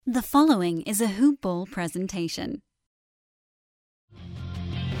The following is a Hoop Ball presentation.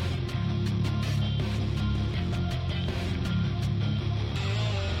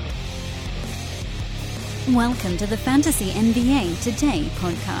 Welcome to the Fantasy NBA Today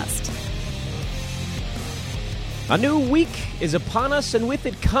podcast. A new week is upon us, and with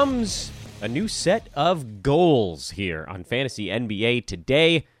it comes a new set of goals here on Fantasy NBA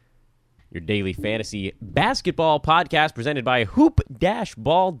Today, your daily fantasy basketball podcast presented by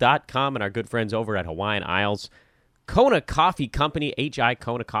hoop-ball.com and our good friends over at Hawaiian Isles Kona Coffee Company, HI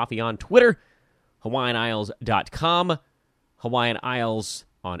Kona Coffee on Twitter, hawaiianisles.com, Hawaiian Isles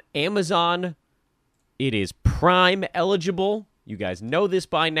on Amazon. It is Prime eligible. You guys know this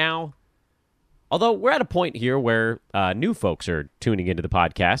by now. Although we're at a point here where new folks are tuning into the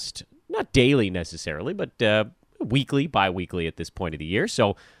podcast, not daily necessarily, but weekly, bi-weekly at this point of the year.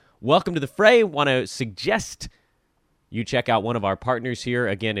 So welcome to the fray. Want to suggest you check out one of our partners here.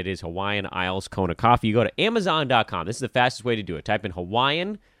 Again, it is Hawaiian Isles Kona Coffee. You go to Amazon.com. This is the fastest way to do it. Type in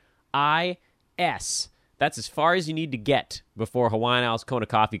Hawaiian IS. That's as far as you need to get before Hawaiian Isles Kona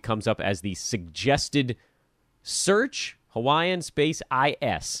Coffee comes up as the suggested search. Hawaiian space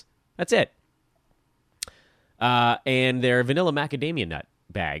IS. That's it. And their vanilla macadamia nut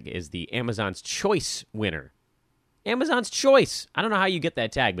bag is the Amazon's Choice winner. Amazon's Choice. I don't know how you get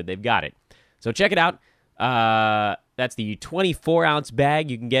that tag, but they've got it. So check it out. That's the 24-ounce bag.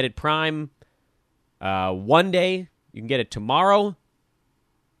 You can get it Prime one day. You can get it tomorrow.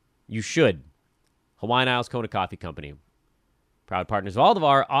 You should. Hawaiian Isles Kona Coffee Company. Proud partners of all of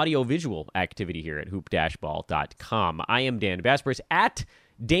our audio-visual activity here at hoop-ball.com. I am Dan Besbris, at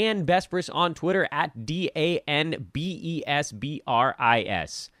Dan Besbris on Twitter, at DANBESBRIS.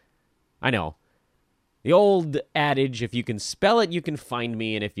 I know. The old adage, if you can spell it, you can find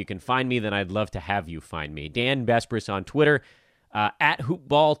me, and if you can find me, then I'd love to have you find me. Dan Besbris on Twitter, at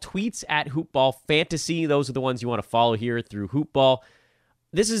Hoopball, tweets at Hoopball Fantasy. Those are the ones you want to follow here through Hoopball.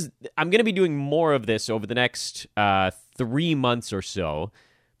 I'm going to be doing more of this over the next 3 months or so,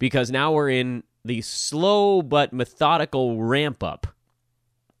 because now we're in the slow but methodical ramp-up.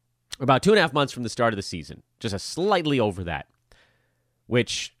 About 2.5 months from the start of the season, just a slightly over that,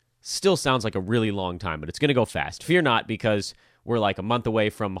 which still sounds like a really long time, but it's going to go fast. Fear not, because we're like a month away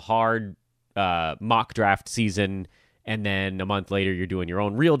from hard mock draft season, and then a month later you're doing your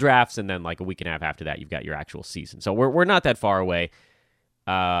own real drafts, and then like a week and a half after that you've got your actual season. So we're not that far away.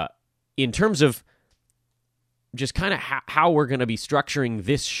 In terms of just kind of how we're going to be structuring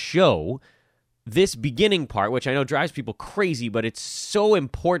this show, this beginning part, which I know drives people crazy, but it's so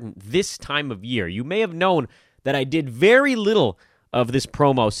important this time of year. You may have known that I did very little of this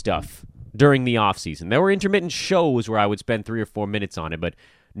promo stuff during the offseason. There were intermittent shows where I would spend 3 or 4 minutes on it, but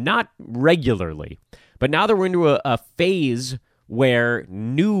not regularly. But now that we're into a phase where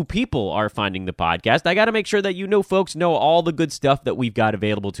new people are finding the podcast, I got to make sure that you know, folks, know all the good stuff that we've got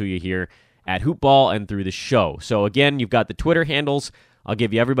available to you here at Hoopball and through the show. So again, you've got the Twitter handles. I'll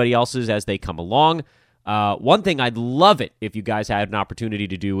give you everybody else's as they come along. One thing I'd love it if you guys had an opportunity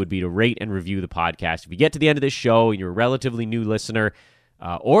to do would be to rate and review the podcast. If you get to the end of this show and you're a relatively new listener,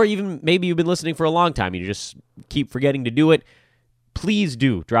 or even maybe you've been listening for a long time and you just keep forgetting to do it, please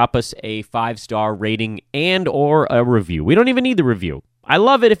do drop us a 5-star rating and or a review. We don't even need the review. I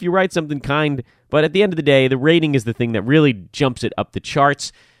love it if you write something kind, but at the end of the day, the rating is the thing that really jumps it up the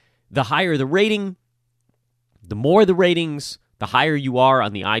charts. The higher the rating, the more the ratings, the higher you are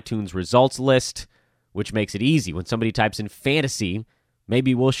on the iTunes results list, which makes it easy. When somebody types in fantasy,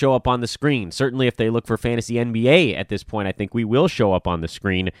 maybe we'll show up on the screen. Certainly if they look for Fantasy NBA at this point, I think we will show up on the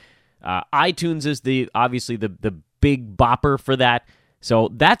screen. iTunes is obviously the big bopper for that. So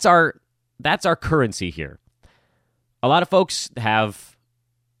that's our currency here. A lot of folks have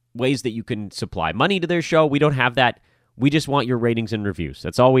ways that you can supply money to their show. We don't have that. We just want your ratings and reviews.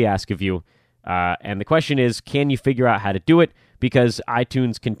 That's all we ask of you. And the question is, can you figure out how to do it? Because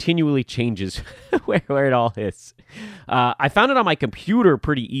iTunes continually changes where it all is. I found it on my computer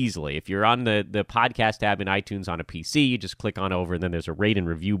pretty easily. If you're on the podcast tab in iTunes on a PC, you just click on over, and then there's a rate and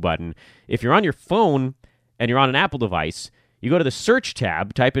review button. If you're on your phone and you're on an Apple device, you go to the search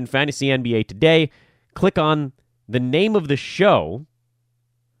tab, type in Fantasy NBA Today, click on the name of the show,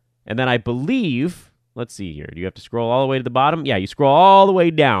 and then I believe, let's see here, do you have to scroll all the way to the bottom? Yeah, you scroll all the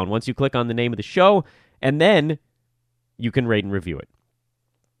way down once you click on the name of the show, and then you can rate and review it.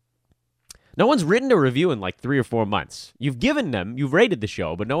 No one's written a review in like 3 or 4 months. You've rated the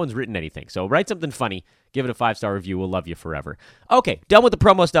show, but no one's written anything. So write something funny, give it a 5-star review. We'll love you forever. Okay, done with the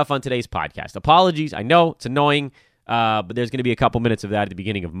promo stuff on today's podcast. Apologies. I know it's annoying, but there's going to be a couple minutes of that at the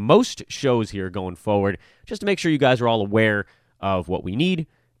beginning of most shows here going forward, just to make sure you guys are all aware of what we need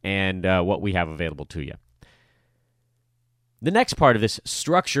and what we have available to you. The next part of this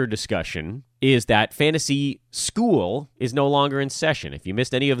structure discussion is that Fantasy School is no longer in session. If you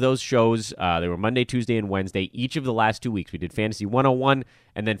missed any of those shows, they were Monday, Tuesday, and Wednesday. Each of the last 2 weeks, we did Fantasy 101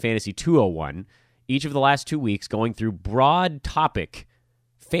 and then Fantasy 201. Each of the last 2 weeks going through broad topic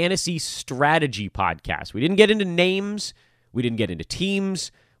fantasy strategy podcasts. We didn't get into names. We didn't get into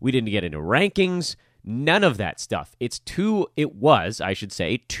teams. We didn't get into rankings. None of that stuff. It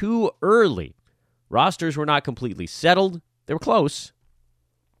was too early. Rosters were not completely settled. They were close,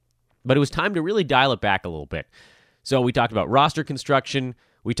 but it was time to really dial it back a little bit. So we talked about roster construction,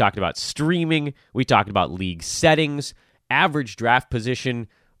 we talked about streaming, we talked about league settings, average draft position,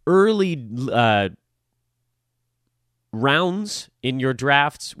 early rounds in your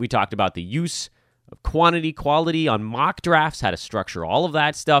drafts. We talked about the use of quantity, quality on mock drafts, how to structure all of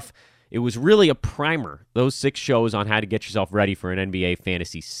that stuff. It was really a primer, those 6 shows on how to get yourself ready for an NBA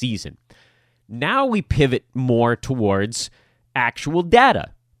fantasy season. Now we pivot more towards actual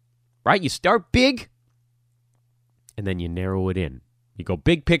data, right? You start big, and then you narrow it in. You go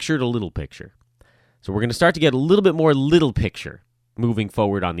big picture to little picture. So we're going to start to get a little bit more little picture moving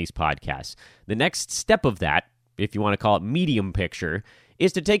forward on these podcasts. The next step of that, if you want to call it medium picture,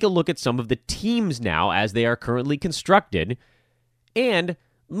 is to take a look at some of the teams now as they are currently constructed, and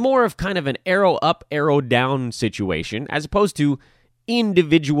more of kind of an arrow up, arrow down situation, as opposed to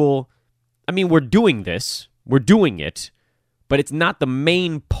individual. I mean, we're doing it, but it's not the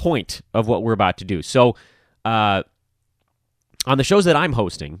main point of what we're about to do. So, on the shows that I'm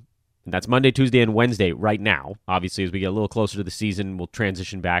hosting, and that's Monday, Tuesday, and Wednesday right now, obviously as we get a little closer to the season, we'll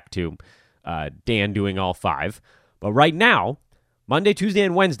transition back to Dan doing all 5. But right now, Monday, Tuesday,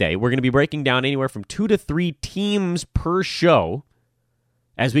 and Wednesday, we're going to be breaking down anywhere from 2 to 3 teams per show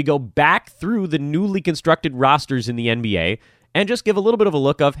as we go back through the newly constructed rosters in the NBA and just give a little bit of a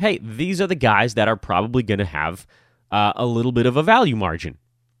look of, hey, these are the guys that are probably going to have a little bit of a value margin.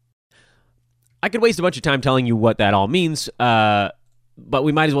 I could waste a bunch of time telling you what that all means, but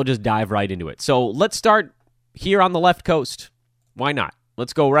we might as well just dive right into it. So let's start here on the left coast. Why not?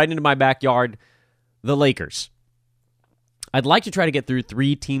 Let's go right into my backyard, the Lakers. I'd like to try to get through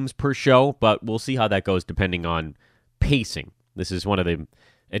 3 teams per show, but we'll see how that goes depending on pacing. This is one of the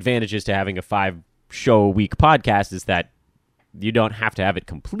advantages to having a 5-show-a-week podcast is that you don't have to have it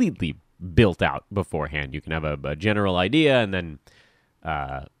completely built out beforehand. You can have a general idea and then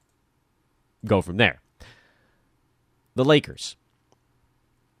go from there. The Lakers.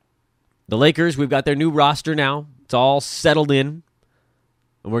 We've got their new roster now. It's all settled in.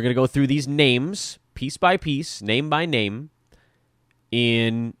 And we're going to go through these names, piece by piece, name by name,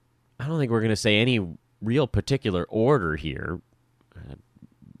 I don't think we're going to say any real particular order here.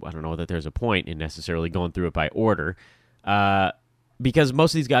 I don't know that there's a point in necessarily going through it by order. Because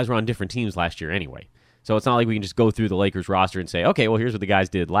most of these guys were on different teams last year anyway. So it's not like we can just go through the Lakers roster and say, okay, well, here's what the guys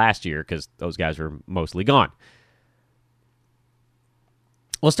did last year, because those guys were mostly gone.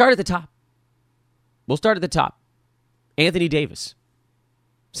 We'll start at the top. Anthony Davis.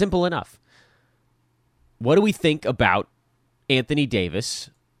 Simple enough. What do we think about Anthony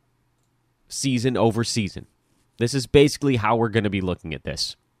Davis season over season? This is basically how we're going to be looking at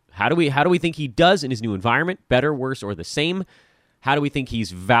this. How do we think he does in his new environment? Better, worse, or the same? How do we think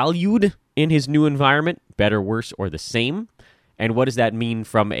he's valued in his new environment? Better, worse, or the same? And what does that mean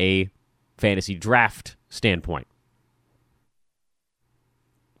from a fantasy draft standpoint?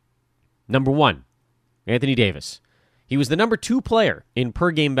 Number 1, Anthony Davis. He was the number 2 player in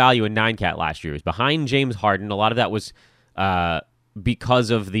per-game value in 9-cat last year. He was behind James Harden. A lot of that was because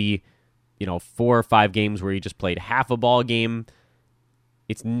of the 4 or 5 games where he just played half a ball game.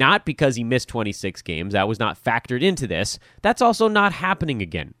 It's not because he missed 26 games. That was not factored into this. That's also not happening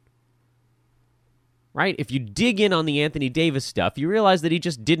again. Right? If you dig in on the Anthony Davis stuff, you realize that he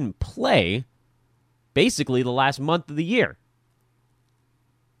just didn't play basically the last month of the year.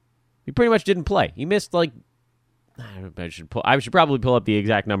 He pretty much didn't play. He missed I should probably pull up the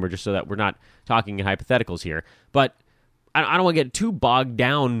exact number just so that we're not talking in hypotheticals here. But I don't want to get too bogged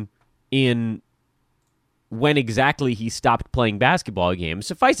down in when exactly he stopped playing basketball games.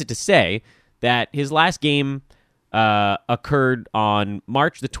 Suffice it to say that his last game occurred on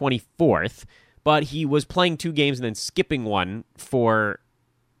March the 24th, but he was playing 2 games and then skipping one for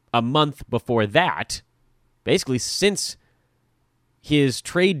a month before that, basically since his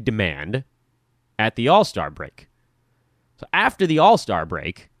trade demand at the All-Star break. So after the All-Star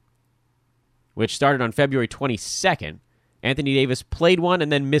break, which started on February 22nd, Anthony Davis played 1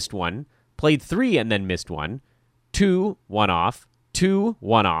 and then missed 1, played 3 and then missed 1, 2, 1 off, 2,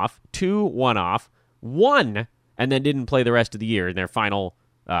 1 off, 2, 1 off, 1, and then didn't play the rest of the year in their final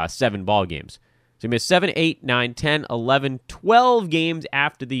 7 ball games. So he missed 7, 8, 9, 10, 11, 12 games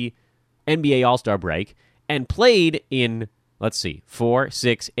after the NBA All-Star break and played in, 4,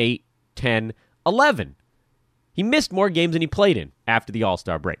 6, 8, 10, 11. He missed more games than he played in after the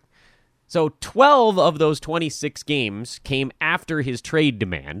All-Star break. So 12 of those 26 games came after his trade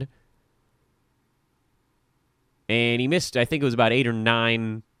demand. And he missed, I think it was about 8 or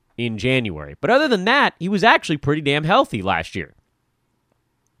 9 in January. But other than that, he was actually pretty damn healthy last year.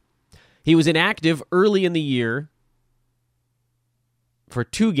 He was inactive early in the year for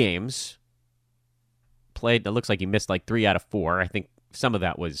 2 games. It looks like he missed 3 out of 4. I think some of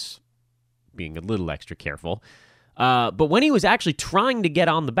that was being a little extra careful. But when he was actually trying to get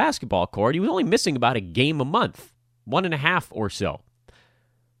on the basketball court, he was only missing about a game a month, 1.5 or so.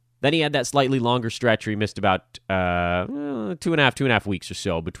 Then he had that slightly longer stretch where he missed about 2.5 weeks or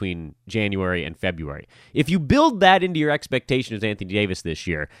so between January and February. If you build that into your expectation as Anthony Davis this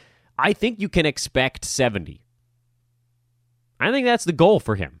year, I think you can expect 70. I think that's the goal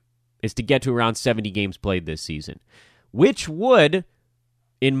for him, is to get to around 70 games played this season, which would,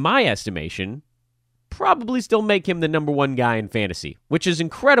 in my estimation, probably still make him the number 1 guy in fantasy, which is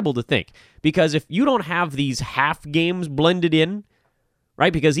incredible to think. Because if you don't have these half games blended in,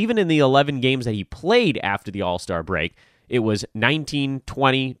 right? Because even in the 11 games that he played after the All-Star break, it was 19,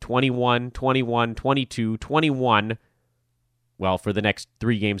 20, 21, 21, 22, 21, well, for the next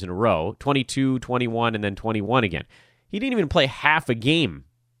 3 games in a row, 22, 21, and then 21 again. He didn't even play half a game.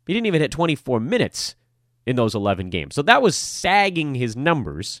 He didn't even hit 24 minutes in those 11 games. So that was sagging his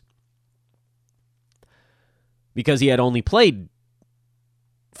numbers because he had only played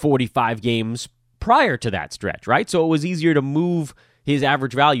 45 games prior to that stretch, right? So it was easier to move his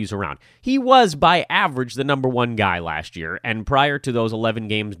average values around. He was, by average, the number 1 guy last year, and prior to those 11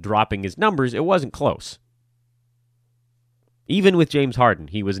 games dropping his numbers, it wasn't close. Even with James Harden,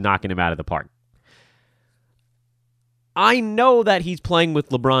 he was knocking him out of the park. I know that he's playing with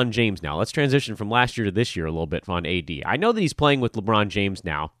LeBron James now. Let's transition from last year to this year a little bit on AD. I know that he's playing with LeBron James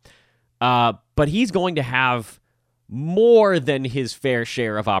now, but he's going to have more than his fair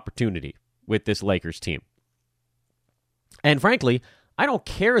share of opportunity with this Lakers team. And frankly, I don't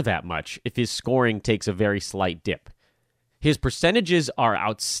care that much if his scoring takes a very slight dip. His percentages are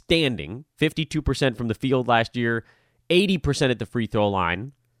outstanding. 52% from the field last year, 80% at the free throw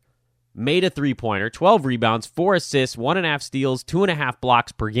line. Made a 3-pointer, 12 rebounds, 4 assists, 1.5 steals, 2.5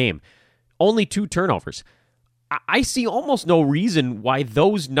 blocks per game. Only 2 turnovers. I see almost no reason why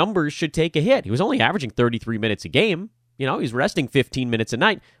those numbers should take a hit. He was only averaging 33 minutes a game. He's resting 15 minutes a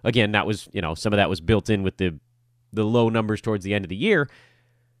night. Again, that was, some of that was built in with the low numbers towards the end of the year.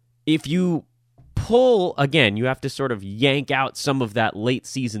 If you pull, again, you have to sort of yank out some of that late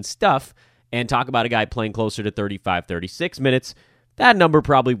season stuff and talk about a guy playing closer to 35, 36 minutes. That number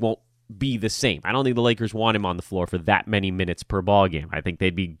probably won't be the same. I don't think the Lakers want him on the floor for that many minutes per ball game. I think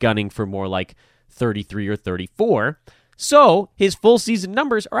they'd be gunning for more like 33 or 34. So his full season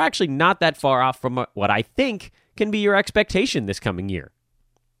numbers are actually not that far off from what I think can be your expectation this coming year.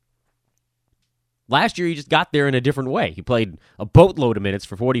 Last year, he just got there in a different way. He played a boatload of minutes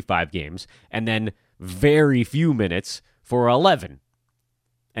for 45 games and then very few minutes for 11.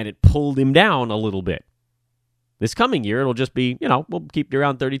 And it pulled him down a little bit. This coming year, it'll just be, we'll keep you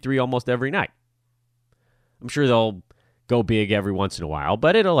around 33 almost every night. I'm sure they'll go big every once in a while,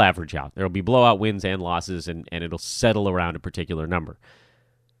 but it'll average out. There'll be blowout wins and losses, and it'll settle around a particular number.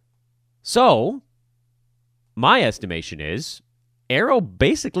 So, my estimation is, Arrow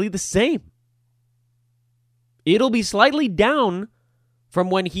basically the same. It'll be slightly down from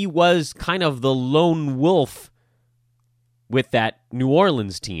when he was kind of the lone wolf with that New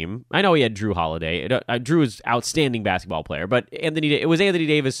Orleans team. I know he had Drew Holiday. Drew is an outstanding basketball player, but it was Anthony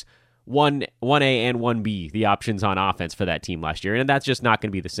Davis 1A and 1B, the options on offense for that team last year, and that's just not going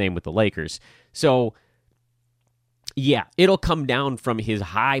to be the same with the Lakers. So, yeah, it'll come down from his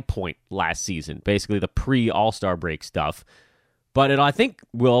high point last season, basically the pre-All-Star break stuff, but I think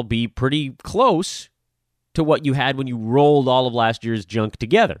will be pretty close to what you had when you rolled all of last year's junk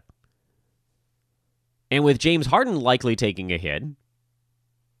together. And with James Harden likely taking a hit,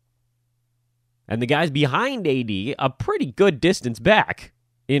 and the guys behind AD a pretty good distance back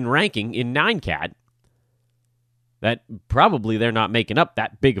in ranking in 9-cat, that probably they're not making up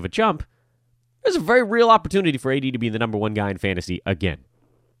that big of a jump, there's a very real opportunity for AD to be the number 1 guy in fantasy again.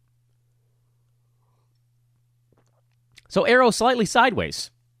 So Arrow slightly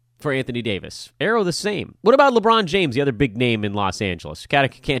sideways for Anthony Davis. Arrow the same. What about LeBron James, the other big name in Los Angeles?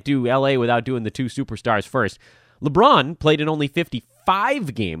 Can't do LA without doing the 2 superstars first. LeBron played in only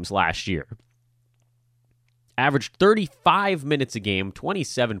 55 games last year. Averaged 35 minutes a game,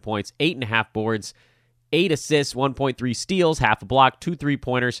 27 points, 8.5 boards, 8 assists, 1.3 steals, half a block, 2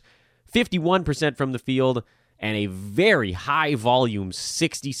 3-pointers, 51% from the field, and a very high volume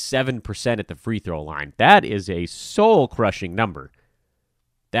 67% at the free throw line. That is a soul-crushing number.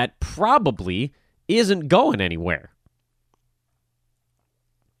 That probably isn't going anywhere.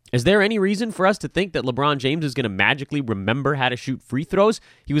 Is there any reason for us to think that LeBron James is going to magically remember how to shoot free throws?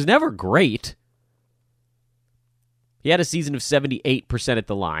 He was never great. He had a season of 78% at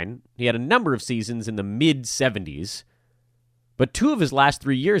the line. He had a number of seasons in the mid-70s. But 2 of his last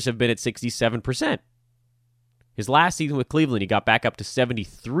 3 years have been at 67%. His last season with Cleveland, he got back up to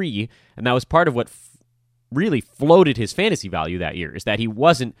 73, and that was part of what really floated his fantasy value that year, is that he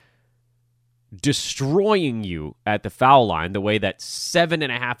wasn't destroying you at the foul line the way that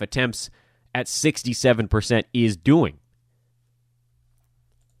 7.5 attempts at 67% is doing.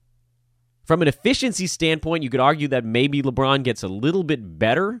 From an efficiency standpoint, you could argue that maybe LeBron gets a little bit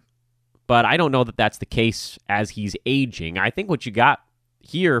better, but I don't know that that's the case as he's aging. I think what you got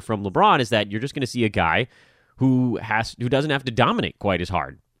here from LeBron is that you're just going to see a guy who doesn't have to dominate quite as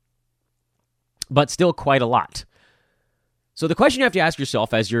hard, but still quite a lot. So the question you have to ask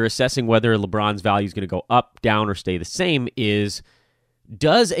yourself as you're assessing whether LeBron's value is going to go up, down, or stay the same is,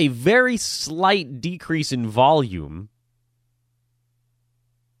 does a very slight decrease in volume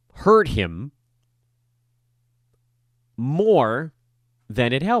hurt him more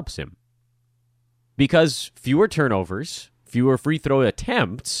than it helps him? Because fewer turnovers, fewer free throw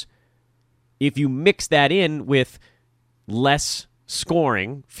attempts, if you mix that in with less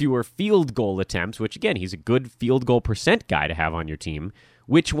scoring, fewer field goal attempts, which again, he's a good field goal percent guy to have on your team,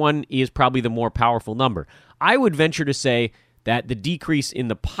 which one is probably the more powerful number? I would venture to say that the decrease in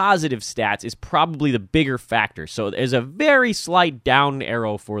the positive stats is probably the bigger factor. So there's a very slight down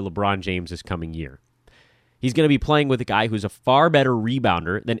arrow for LeBron James this coming year. He's going to be playing with a guy who's a far better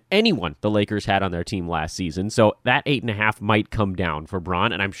rebounder than anyone the Lakers had on their team last season. So that 8.5 might come down for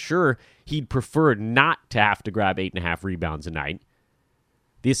Bron, and I'm sure he'd prefer not to have to grab 8.5 rebounds a night.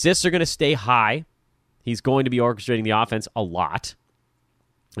 The assists are going to stay high. He's going to be orchestrating the offense a lot.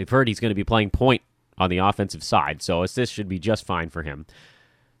 We've heard he's going to be playing point on the offensive side, so assists should be just fine for him.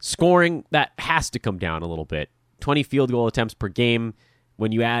 Scoring, that has to come down a little bit. 20 field goal attempts per game.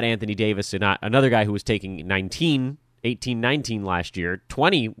 When you add Anthony Davis and another guy who was taking 18, 19 last year,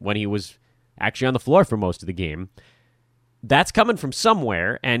 20 when he was actually on the floor for most of the game, that's coming from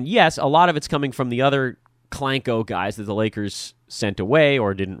somewhere. And yes, a lot of it's coming from the other Clanko guys that the Lakers sent away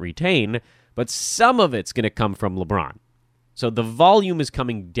or didn't retain, but some of it's going to come from LeBron. So the volume is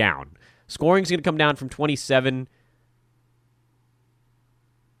coming down. Scoring is going to come down from 27.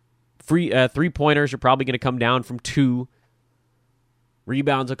 Three-pointers are probably going to come down from 2.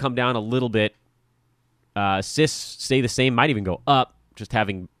 Rebounds will come down a little bit. Assists stay the same, might even go up, just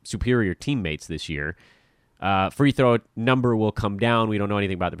having superior teammates this year. Free throw number will come down. We don't know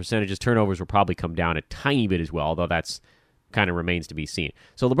anything about the percentages. Turnovers will probably come down a tiny bit as well, although that's kind of remains to be seen.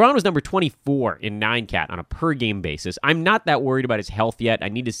 So LeBron was number 24 in 9-cat on a per-game basis. I'm not that worried about his health yet. I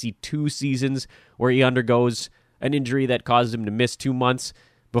need to see 2 seasons where he undergoes an injury that causes him to miss 2 months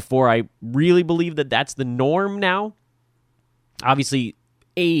before I really believe that that's the norm now. Obviously,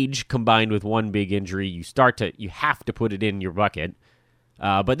 age combined with one big injury, you have to put it in your bucket.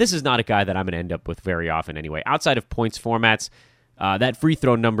 But this is not a guy that I'm going to end up with very often anyway. Outside of points formats, that free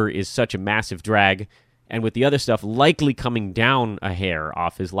throw number is such a massive drag. And with the other stuff likely coming down a hair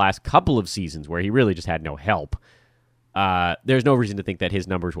off his last couple of seasons where he really just had no help, there's no reason to think that his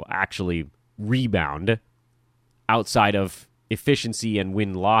numbers will actually rebound outside of efficiency and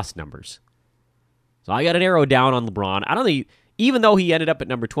win-loss numbers. So I got an arrow down on LeBron. I don't think, even though he ended up at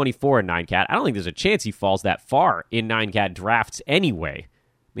number 24 in 9-cat, I don't think there's a chance he falls that far in 9-cat drafts anyway.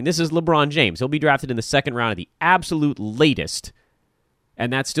 I mean, this is LeBron James. He'll be drafted in the second round at the absolute latest,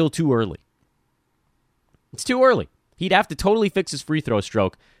 and that's still too early. It's too early. He'd have to totally fix his free throw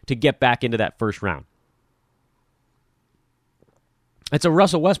stroke to get back into that first round. It's a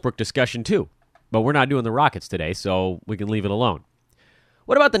Russell Westbrook discussion, too. But we're not doing the Rockets today, so we can leave it alone.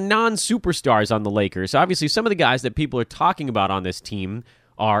 What about the non-superstars on the Lakers? Obviously, some of the guys that people are talking about on this team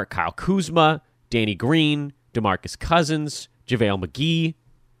are Kyle Kuzma, Danny Green, DeMarcus Cousins, JaVale McGee.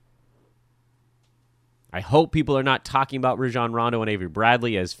 I hope people are not talking about Rajon Rondo and Avery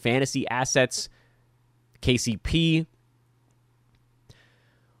Bradley as fantasy assets. KCP.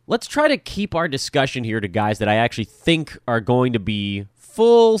 Let's try to keep our discussion here to guys that I actually think are going to be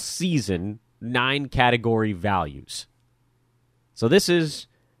full season 9-category values. So this is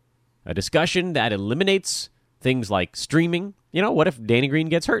a discussion that eliminates things like streaming. You know, what if Danny Green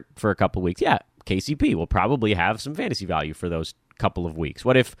gets hurt for a couple weeks? Yeah, KCP will probably have some fantasy value for those couple of weeks.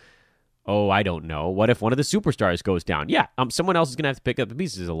 What if, I don't know. What if one of the superstars goes down? Yeah, someone else is going to have to pick up the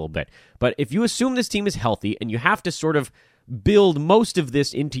pieces a little bit. But if you assume this team is healthy and you have to sort of build most of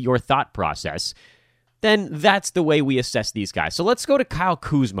this into your thought process, then that's the way we assess these guys. So let's go to Kyle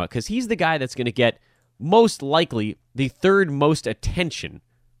Kuzma, because he's the guy that's going to get most likely the third most attention,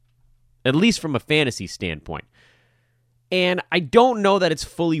 at least from a fantasy standpoint. And I don't know that it's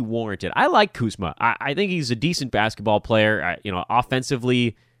fully warranted. I like Kuzma. I think he's a decent basketball player.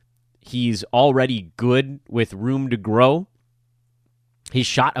 Offensively, he's already good with room to grow. His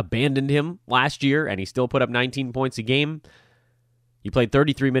shot abandoned him last year, and he still put up 19 points a game. He played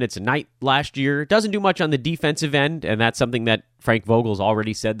 33 minutes a night last year. Doesn't do much on the defensive end, and that's something that Frank Vogel's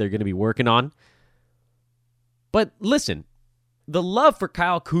already said they're going to be working on. But listen, the love for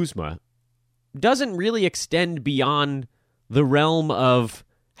Kyle Kuzma doesn't really extend beyond the realm of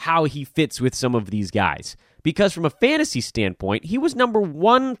how he fits with some of these guys. Because from a fantasy standpoint, he was number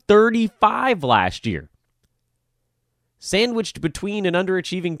 135 last year. Sandwiched between an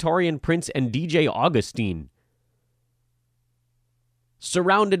underachieving Taurean Prince and DJ Augustine.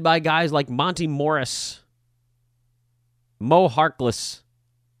 Surrounded by guys like Monty Morris, Mo Harkless,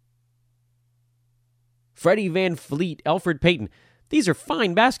 Freddie Van Fleet, Elfrid Payton. These are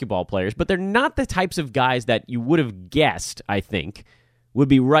fine basketball players, but they're not the types of guys that you would have guessed, I think, would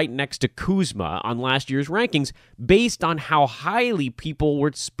be right next to Kuzma on last year's rankings based on how highly people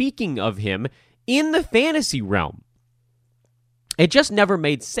were speaking of him in the fantasy realm. It just never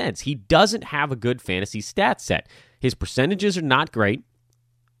made sense. He doesn't have a good fantasy stat set. His percentages are not great.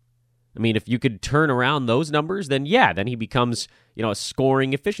 I mean, if you could turn around those numbers, then he becomes, a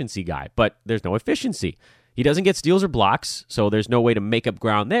scoring efficiency guy. But there's no efficiency. He doesn't get steals or blocks, so there's no way to make up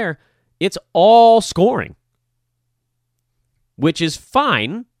ground there. It's all scoring, which is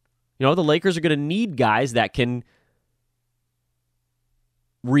fine. The Lakers are going to need guys that can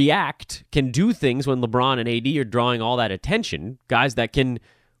react, can do things when LeBron and AD are drawing all that attention. Guys that can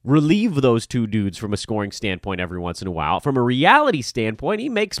relieve those two dudes from a scoring standpoint every once in a while. From a reality standpoint, he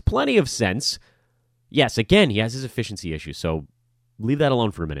makes plenty of sense. Yes, again, he has his efficiency issues, so leave that alone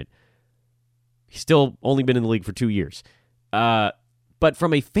for a minute. He's still only been in the league for 2 years. But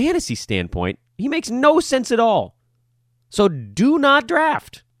from a fantasy standpoint, he makes no sense at all. So do not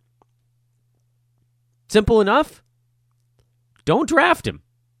draft. Simple enough. Don't draft him.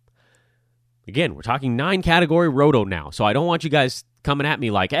 Again, we're talking 9-category roto now, so I don't want you guys coming at me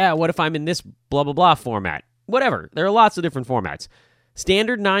like, what if I'm in this blah, blah, blah format? Whatever. There are lots of different formats.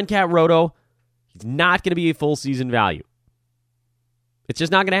 Standard 9-cat roto, he's not going to be a full season value. It's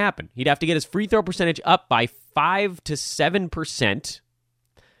just not going to happen. He'd have to get his free throw percentage up by 5 to 7%.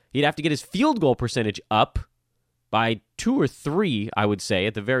 He'd have to get his field goal percentage up by 2 or 3, I would say,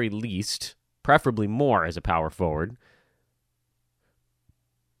 at the very least. Preferably more as a power forward.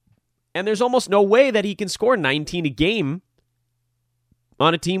 And there's almost no way that he can score 19 a game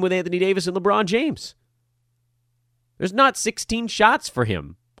on a team with Anthony Davis and LeBron James. There's not 16 shots for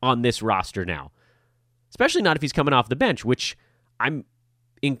him on this roster now. Especially not if he's coming off the bench, which I'm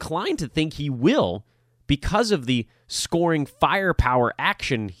inclined to think he will because of the scoring firepower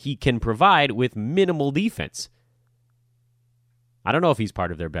action he can provide with minimal defense. I don't know if he's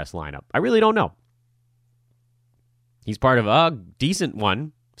part of their best lineup. I really don't know. He's part of a decent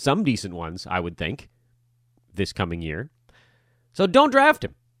one, some decent ones, I would think, this coming year. So don't draft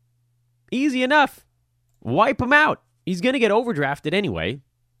him. Easy enough. Wipe him out. He's going to get overdrafted anyway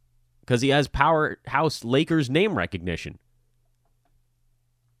because he has powerhouse Lakers name recognition.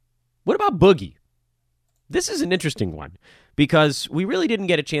 What about Boogie? This is an interesting one because we really didn't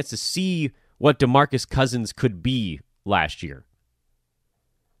get a chance to see what DeMarcus Cousins could be last year.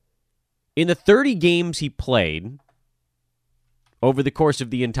 In the 30 games he played over the course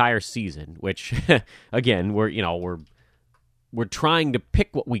of the entire season, which, again, we're trying to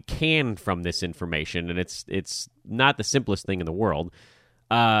pick what we can from this information, and it's not the simplest thing in the world.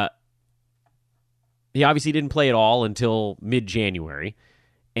 He obviously didn't play at all until mid-January,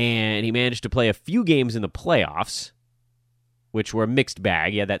 and he managed to play a few games in the playoffs, which were a mixed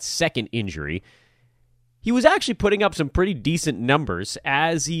bag. He had that second injury. He was actually putting up some pretty decent numbers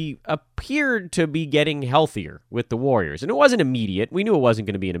as he appeared to be getting healthier with the Warriors. And it wasn't immediate. We knew it wasn't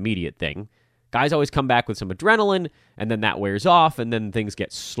going to be an immediate thing. Guys always come back with some adrenaline, and then that wears off, and then things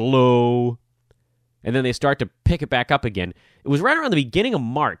get slow. And then they start to pick it back up again. It was right around the beginning of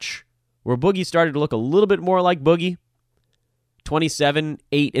March where Boogie started to look a little bit more like Boogie. 27,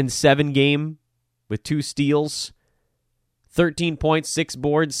 8, and 7 game with 2 steals. 13 points, 6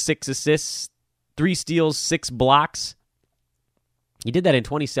 boards, 6 assists, 3 steals, 6 blocks. He did that in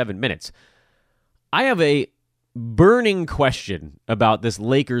 27 minutes. I have a burning question about this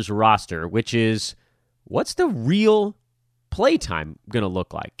Lakers roster, which is, what's the real playtime going to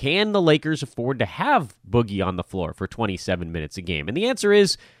look like? Can the Lakers afford to have Boogie on the floor for 27 minutes a game? And the answer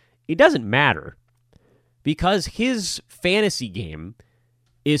is, it doesn't matter, because his fantasy game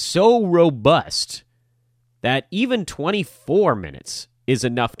is so robust that even 24 minutes is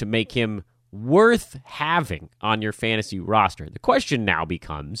enough to make him worth having on your fantasy roster. The question now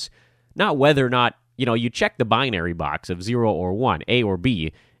becomes not whether or not, you check the binary box of 0 or 1, A or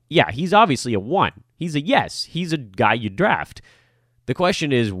B. Yeah, he's obviously a 1. He's a yes. He's a guy you draft. The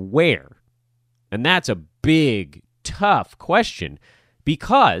question is where? And that's a big, tough question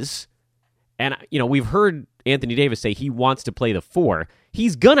because, and we've heard Anthony Davis say he wants to play the 4.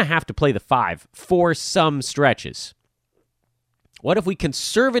 He's going to have to play the 5 for some stretches. What if we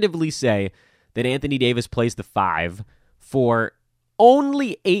conservatively say that Anthony Davis plays the 5 for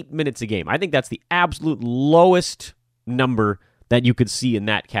only 8 minutes a game? I think that's the absolute lowest number that you could see in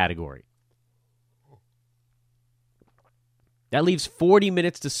that category. That leaves 40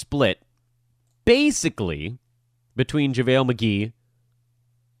 minutes to split, basically, between JaVale McGee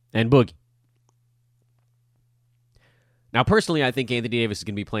and Boogie. Now, personally, I think Anthony Davis is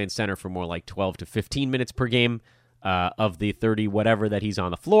going to be playing center for more like 12 to 15 minutes per game of the 30 whatever that he's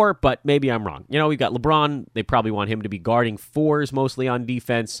on the floor, but maybe I'm wrong. We've got LeBron. They probably want him to be guarding 4s mostly on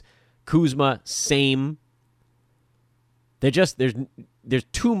defense. Kuzma, same. There's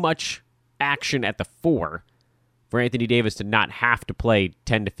too much action at the 4 for Anthony Davis to not have to play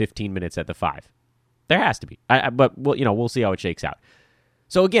 10 to 15 minutes at the 5. There has to be. But we'll see how it shakes out.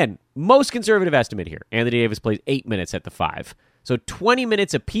 So again, most conservative estimate here. Anthony Davis plays 8 minutes at the 5. So 20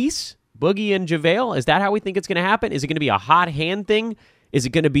 minutes apiece, Boogie and JaVale. Is that how we think it's going to happen? Is it going to be a hot hand thing? Is it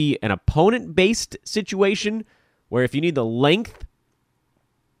going to be an opponent-based situation where if you need the length,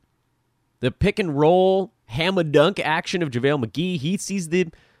 the pick and roll, hammer dunk action of JaVale McGee, he sees the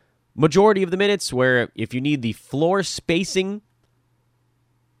majority of the minutes, where if you need the floor spacing,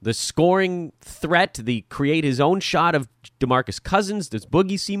 the scoring threat, the create his own shot of DeMarcus Cousins, does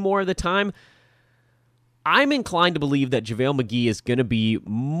Boogie see more of the time? I'm inclined to believe that JaVale McGee is going to be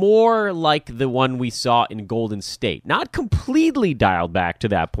more like the one we saw in Golden State. Not completely dialed back to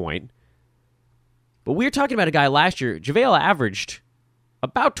that point, but we were talking about a guy last year. JaVale averaged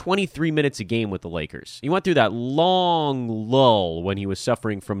about 23 minutes a game with the Lakers. He went through that long lull when he was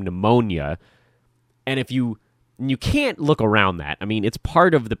suffering from pneumonia, and you can't look around that. I mean, it's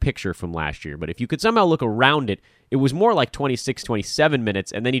part of the picture from last year, but if you could somehow look around it, it was more like 26, 27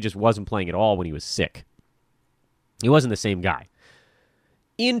 minutes, and then he just wasn't playing at all when he was sick. He wasn't the same guy.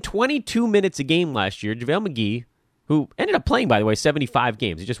 In 22 minutes a game last year, JaVale McGee, who ended up playing, by the way, 75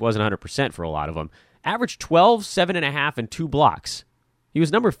 games, he just wasn't 100% for a lot of them, averaged 12, 7.5, and 2 blocks. He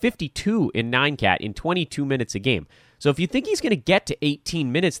was number 52 in 9CAT in 22 minutes a game. So if you think he's going to get to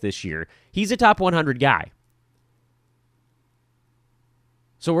 18 minutes this year, he's a top 100 guy.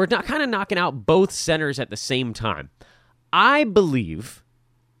 So we're not kind of knocking out both centers at the same time. I believe,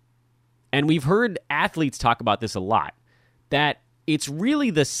 and we've heard athletes talk about this a lot, that it's really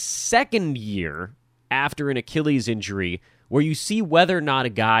the second year after an Achilles injury where you see whether or not a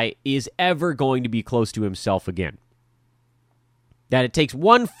guy is ever going to be close to himself again. That it takes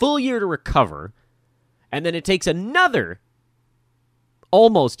one full year to recover, and then it takes another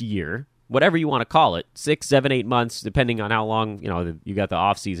almost year, whatever you want to call it, 6, 7, 8 months, depending on how long, you got the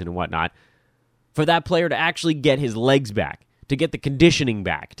offseason and whatnot, for that player to actually get his legs back, to get the conditioning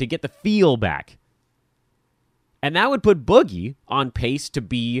back, to get the feel back. And that would put Boogie on pace to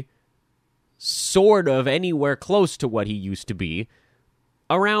be sort of anywhere close to what he used to be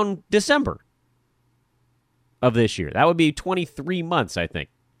around December of this year. That would be 23 months, I think.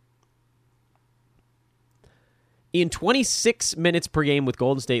 In 26 minutes per game with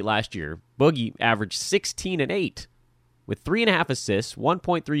Golden State last year, Boogie averaged 16 and 8 with 3.5 assists,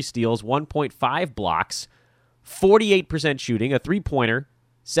 1.3 steals, 1.5 blocks, 48% shooting, a three-pointer,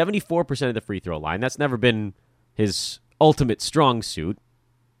 74% of the free throw line. That's never been his ultimate strong suit,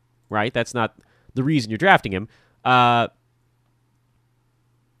 right? That's not the reason you're drafting him.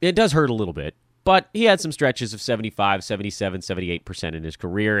 It does hurt a little bit, but he had some stretches of 75, 77, 78% in his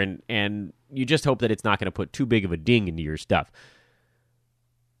career, and you just hope that it's not going to put too big of a ding into your stuff.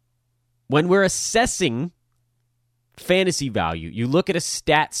 When we're assessing fantasy value, you look at a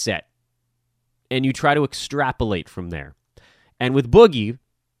stat set, and you try to extrapolate from there. And with Boogie,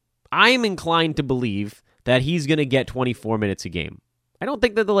 I'm inclined to believe that he's going to get 24 minutes a game. I don't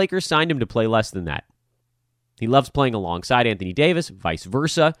think that the Lakers signed him to play less than that. He loves playing alongside Anthony Davis, vice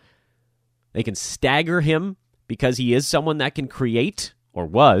versa. They can stagger him because he is someone that can create, or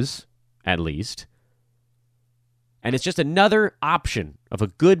was, at least, And it's just another option of a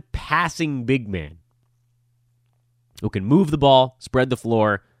good passing big man who can move the ball, spread the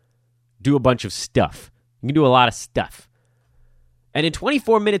floor, do a bunch of stuff. You can do a lot of stuff. And in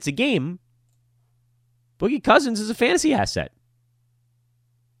 24 minutes a game, Boogie Cousins is a fantasy asset.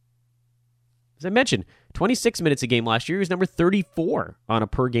 As I mentioned, 26 minutes a game last year. He was number 34 on a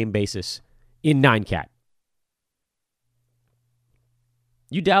per-game basis in 9-cat.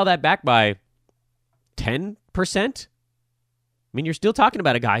 You dial that back by 10%, I mean, you're still talking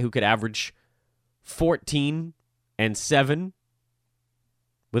about a guy who could average 14 and 7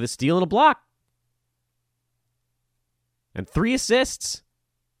 with a steal and a block. And 3 assists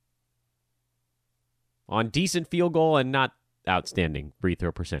on decent field goal and not outstanding free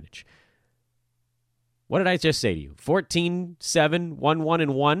throw percentage. What did I just say to you? 14, 7, 1, 1,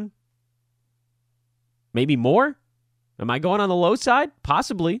 and 1? Maybe more? Am I going on the low side?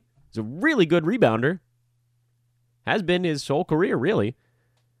 Possibly. He's a really good rebounder. Has been his whole career, really.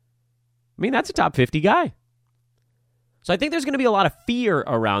 I mean, that's a top 50 guy. So I think there's going to be a lot of fear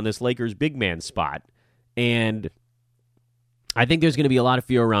around this Lakers big man spot. And I think there's going to be a lot of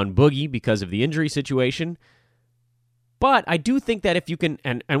fear around Boogie because of the injury situation. But I do think that if you can,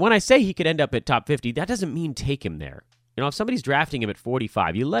 and when I say he could end up at top 50, that doesn't mean take him there. You know, if somebody's drafting him at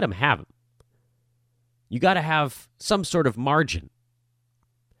 45, you let him have him. You got to have some sort of margin.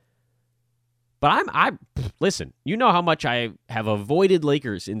 But listen, you know how much I have avoided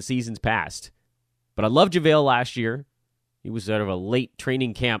Lakers in seasons past. But I loved JaVale last year. He was sort of a late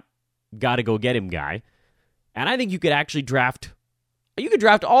training camp, gotta go get him guy. And I think you could actually draft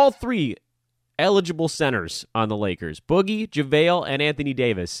all 3 eligible centers on the Lakers. Boogie, JaVale, and Anthony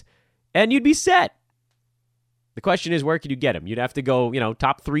Davis. And you'd be set. The question is, where could you get him? You'd have to go,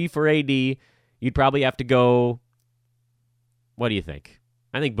 top 3 for AD. You'd probably have to go, what do you think?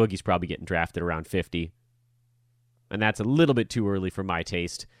 I think Boogie's probably getting drafted around 50. And that's a little bit too early for my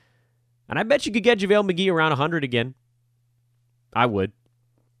taste. And I bet you could get JaVale McGee around 100 again. I would.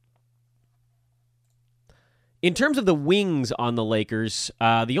 In terms of the wings on the Lakers,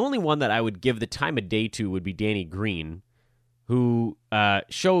 the only one that I would give the time of day to would be Danny Green, who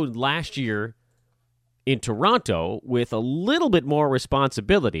showed last year in Toronto with a little bit more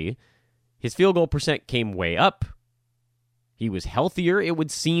responsibility. His field goal percent came way up. He was healthier, it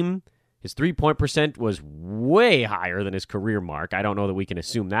would seem. His three-point percent was way higher than his career mark. I don't know that we can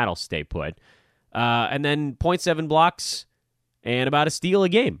assume that'll stay put. And then 0.7 blocks and about a steal a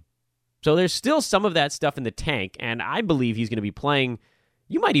game. So there's still some of that stuff in the tank, and I believe he's going to be playing.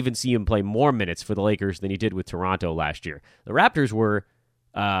 You might even see him play more minutes for the Lakers than he did with Toronto last year. The Raptors were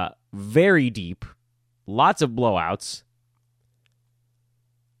very deep, lots of blowouts.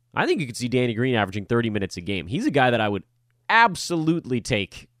 I think you could see Danny Green averaging 30 minutes a game. He's a guy that I would absolutely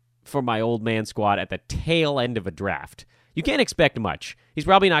take for my old man squad at the tail end of a draft. You can't expect much. He's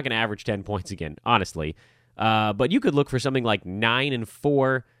probably not going to average 10 points again, honestly. But you could look for something like 9 and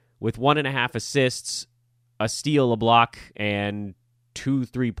 4 with 1.5 assists, a steal, a block, and 2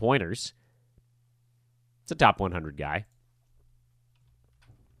 3-pointers. It's a top 100 guy.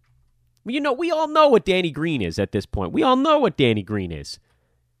 We all know what Danny Green is at this point. We all know what Danny Green is.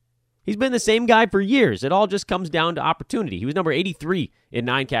 He's been the same guy for years. It all just comes down to opportunity. He was number 83 in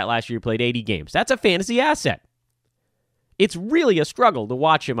 9-cat last year. He played 80 games. That's a fantasy asset. It's really a struggle to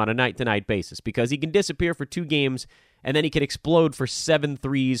watch him on a night-to-night basis because he can disappear for 2 games and then he can explode for 7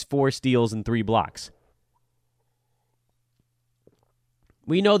 threes, 4 steals, and 3 blocks.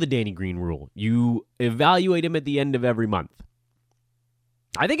 We know the Danny Green rule. You evaluate him at the end of every month.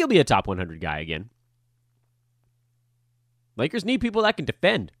 I think he'll be a top 100 guy again. Lakers need people that can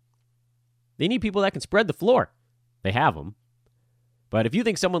defend. They need people that can spread the floor. They have them. But if you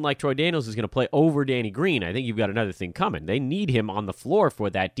think someone like Troy Daniels is going to play over Danny Green, I think you've got another thing coming. They need him on the floor for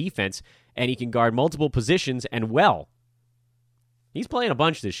that defense, and he can guard multiple positions and well. He's playing a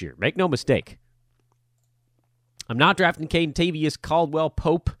bunch this year. Make no mistake. I'm not drafting Kentavious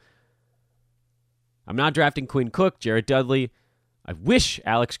Caldwell-Pope. I'm not drafting Quinn Cook, Jared Dudley. I wish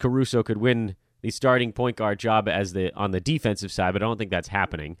Alex Caruso could win the starting point guard job on the defensive side, but I don't think that's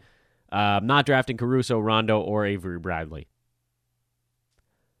happening. I'm not drafting Caruso, Rondo, or Avery Bradley.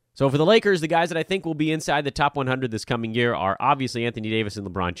 So for the Lakers, the guys that I think will be inside the top 100 this coming year are obviously Anthony Davis and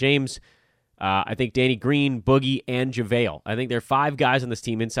LeBron James. I think Danny Green, Boogie, and JaVale. I think there are 5 guys on this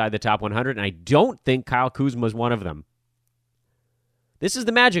team inside the top 100, and I don't think Kyle Kuzma is one of them. This is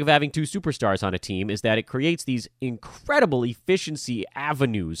the magic of having 2 superstars on a team, is that it creates these incredible efficiency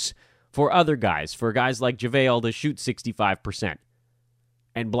avenues for other guys, for guys like JaVale to shoot 65%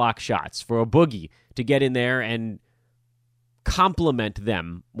 and block shots, for a Boogie to get in there and complement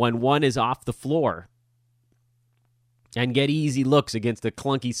them when one is off the floor. and get easy looks against a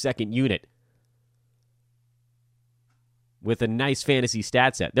clunky second unit with a nice fantasy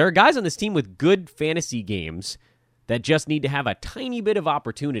stat set. There are guys on this team with good fantasy games that just need to have a tiny bit of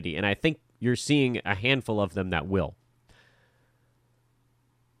opportunity, and I think you're seeing a handful of them that will.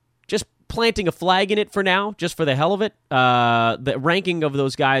 Just planting a flag in it for now, just for the hell of it. The ranking of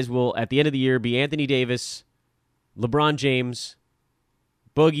those guys will, at the end of the year, be Anthony Davis, LeBron James,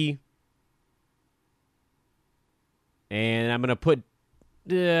 Boogie, and I'm gonna put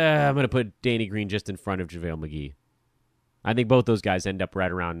Danny Green just in front of JaVale McGee. I think both those guys end up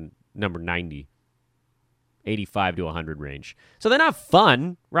right around number 90, 85 to 100 range. So they're not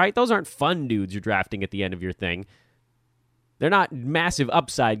fun, right? Those aren't fun dudes you're drafting at the end of your thing. They're not massive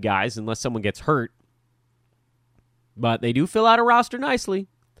upside guys unless someone gets hurt. But they do fill out a roster nicely.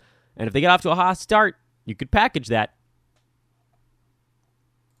 And if they get off to a hot start, you could package that.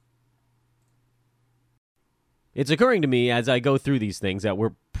 It's occurring to me as I go through these things that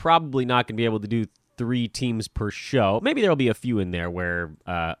we're probably not going to be able to do 3 teams per show. Maybe there'll be a few in there where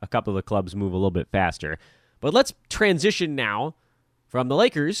a couple of the clubs move a little bit faster. But let's transition now from the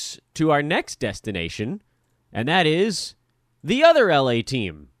Lakers to our next destination, and that is the other LA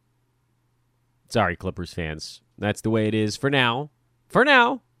team. Sorry, Clippers fans. That's the way it is for now. For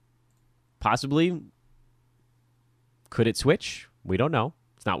now. Possibly. Could it switch? We don't know.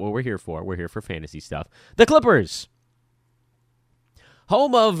 It's not what we're here for. We're here for fantasy stuff. The Clippers.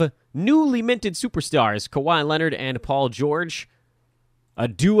 Home of newly minted superstars Kawhi Leonard and Paul George. A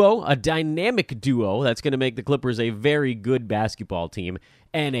duo, a dynamic duo that's going to make the Clippers a very good basketball team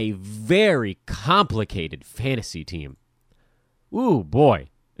and a very complicated fantasy team. Ooh, boy,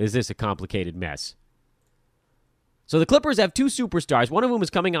 is this a complicated mess. So the Clippers have 2 superstars, one of whom is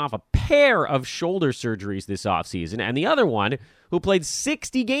coming off a pair of shoulder surgeries this offseason, and the other one who played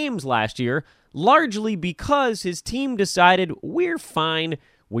 60 games last year, largely because his team decided, we're fine,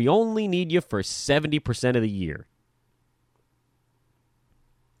 we only need you for 70% of the year.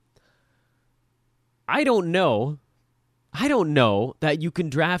 I don't know that you can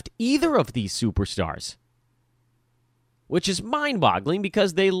draft either of these superstars, which is mind-boggling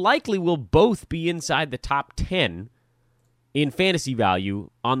because they likely will both be inside the top 10 in fantasy value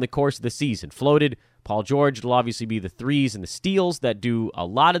on the course of the season. Floated, Paul George will obviously be the threes and the steals that do a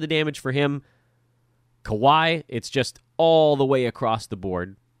lot of the damage for him. Kawhi, it's just all the way across the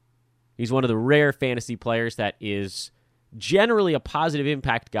board. He's one of the rare fantasy players that is generally a positive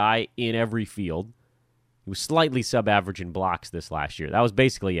impact guy in every field. He was slightly sub-average in blocks this last year. That was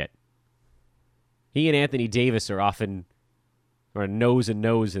basically it. He and Anthony Davis are often nose and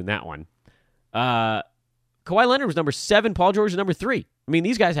nose in that one. Kawhi Leonard was number 7. Paul George was number 3. I mean,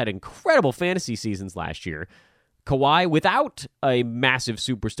 these guys had incredible fantasy seasons last year. Kawhi without a massive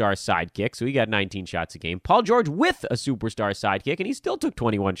superstar sidekick, so he got 19 shots a game. Paul George with a superstar sidekick, and he still took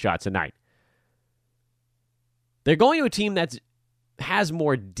 21 shots a night. They're going to a team that has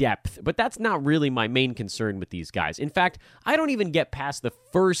more depth, but that's not really my main concern with these guys. In fact, I don't even get past the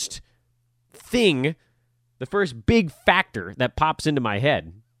first thing, the first big factor that pops into my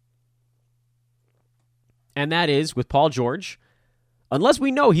head. And that is, with Paul George, unless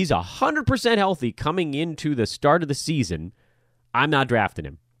we know he's 100% healthy coming into the start of the season, I'm not drafting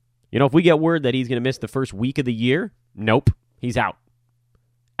him. You know, if we get word that he's going to miss the first week of the year, nope, he's out.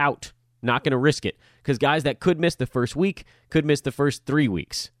 Out. Not going to risk it. Because guys that could miss the first week could miss the first 3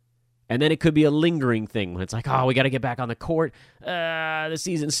 weeks. And then it could be a lingering thing when it's like, oh, we got to get back on the court. The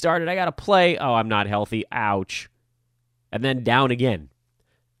season started. I got to play. Oh, I'm not healthy. Ouch. And then down again.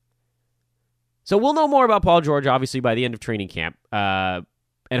 So we'll know more about Paul George, obviously, by the end of training camp. And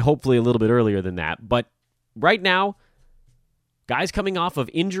hopefully a little bit earlier than that. But right now, guys coming off of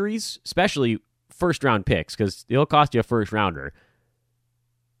injuries, especially first-round picks, because it'll cost you a first-rounder.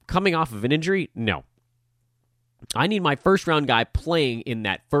 Coming off of an injury, no. I need my first-round guy playing in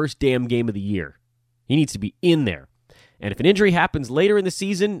that first damn game of the year. He needs to be in there. And if an injury happens later in the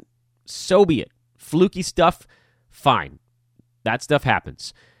season, so be it. Fluky stuff, fine. That stuff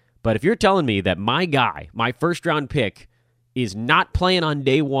happens. But if you're telling me that my guy, my first-round pick, is not playing on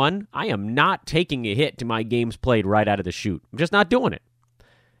day one, I am not taking a hit to my games played right out of the chute. I'm just not doing it.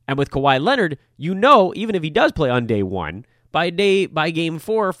 And with Kawhi Leonard, you know, even if he does play on day one, by game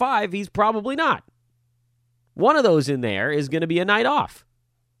 4 or 5, he's probably not. One of those in there is going to be a night off.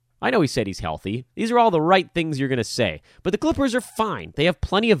 I know he said he's healthy. These are all the right things you're going to say. But the Clippers are fine. They have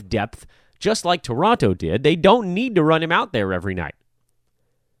plenty of depth, just like Toronto did. They don't need to run him out there every night.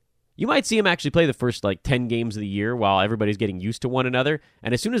 You might see him actually play the first 10 games of the year while everybody's getting used to one another.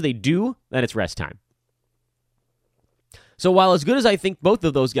 And as soon as they do, then it's rest time. So while as good as I think both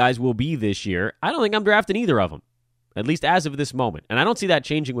of those guys will be this year, I don't think I'm drafting either of them. at least as of this moment. And I don't see that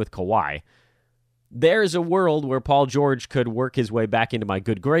changing with Kawhi. There's a world where Paul George could work his way back into my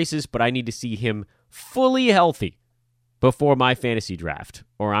good graces, but I need to see him fully healthy before my fantasy draft,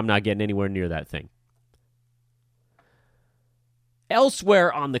 or I'm not getting anywhere near that thing.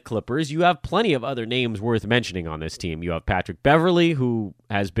 Elsewhere on the Clippers, you have plenty of other names worth mentioning on this team. You have Patrick Beverley, who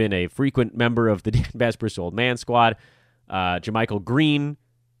has been a frequent member of the Dan Besbris Old Man Squad, JaMychal Green,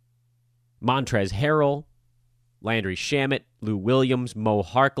 Montrezl Harrell, Landry Shamet, Lou Williams, Mo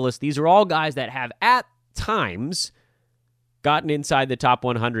Harkless. These are all guys that have, at times, gotten inside the top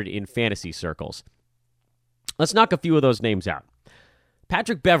 100 in fantasy circles. Let's knock a few of those names out.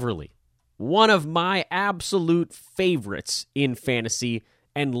 Patrick Beverley, one of my absolute favorites in fantasy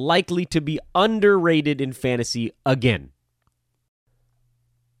and likely to be underrated in fantasy again.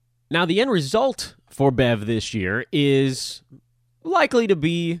 Now, the end result for Bev this year is likely to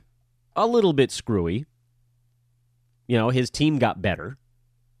be a little bit screwy. You know, his team got better,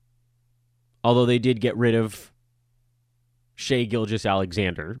 although they did get rid of Shai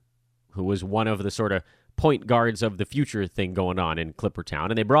Gilgeous-Alexander, who was one of the sort of point guards of the future thing going on in Clippertown,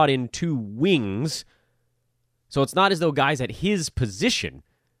 and they brought in 2 wings, so it's not as though guys at his position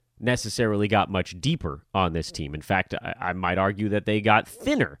necessarily got much deeper on this team. In fact, I might argue that they got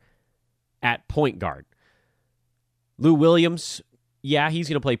thinner at point guard. Lou Williams, yeah, he's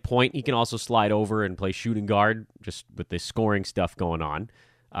going to play point. He can also slide over and play shooting guard, just with the scoring stuff going on.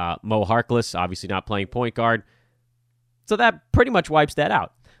 Mo Harkless, obviously not playing point guard. So that pretty much wipes that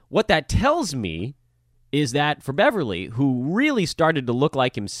out. What that tells me is that for Beverley, who really started to look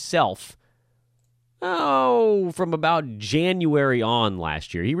like himself, from about January on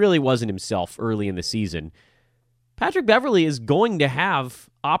last year, he really wasn't himself early in the season. Patrick Beverley is going to have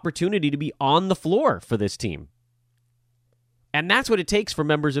opportunity to be on the floor for this team. And that's what it takes for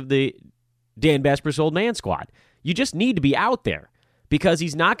members of the Dan Besbris Old Man Squad. You just need to be out there because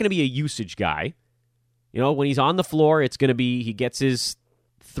he's not going to be a usage guy. You know, when he's on the floor, it's going to be he gets his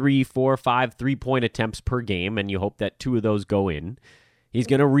 3, 4, 5 3-point attempts per game, and you hope that 2 of those go in. He's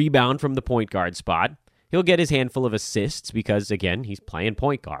going to rebound from the point guard spot. He'll get his handful of assists because, again, he's playing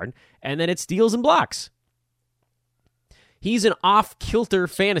point guard. And then it's steals and blocks. He's an off-kilter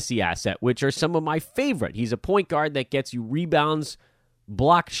fantasy asset, which are some of my favorite. He's a point guard that gets you rebounds,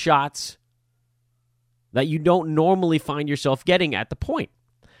 blocked shots that you don't normally find yourself getting at the point.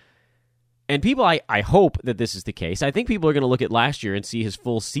 And people, I hope that this is the case. I think people are going to look at last year and see his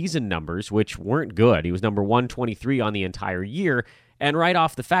full season numbers, which weren't good. He was number 123 on the entire year, and right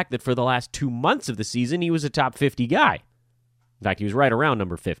off the fact that for the last 2 months of the season, he was a top 50 guy. In fact, he was right around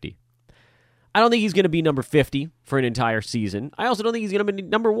number 50. I don't think he's going to be number 50 for an entire season. I also don't think he's going to be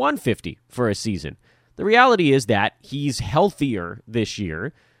number 150 for a season. The reality is that he's healthier this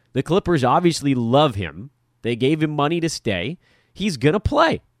year. The Clippers obviously love him. They gave him money to stay. He's going to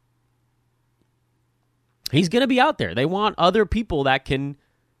play. He's going to be out there. They want other people that can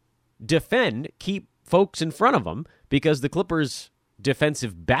defend, keep folks in front of them, because the Clippers'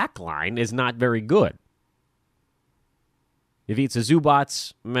 defensive back line is not very good. If it's a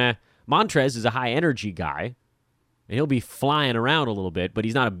Zubats, meh. Montrez is a high-energy guy, and he'll be flying around a little bit, but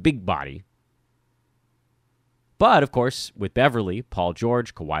he's not a big body. But, of course, with Beverley, Paul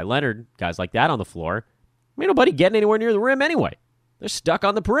George, Kawhi Leonard, guys like that on the floor, ain't nobody getting anywhere near the rim anyway. They're stuck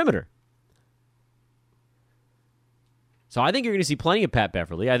on the perimeter. So I think you're going to see plenty of Pat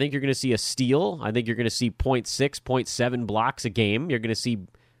Beverley. I think you're going to see a steal. I think you're going to see 0.6, 0.7 blocks a game. You're going to see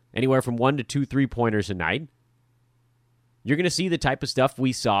anywhere from 1 to 2 3-pointers a night. You're going to see the type of stuff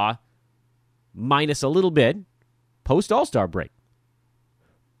we saw minus a little bit post-All-Star break.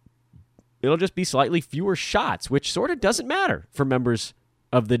 It'll just be slightly fewer shots, which sort of doesn't matter for members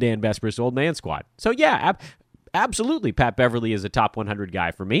of the Dan Besbris Old Man Squad. So yeah, absolutely, Pat Beverley is a top 100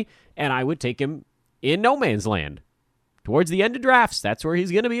 guy for me, and I would take him in no man's land. Towards the end of drafts, that's where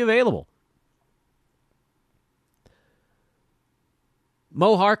he's going to be available.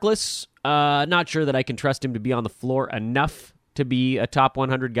 Mo Harkless, not sure that I can trust him to be on the floor enough to be a top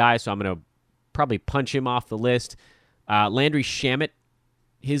 100 guy, so I'm going to probably punch him off the list. Landry Shamet,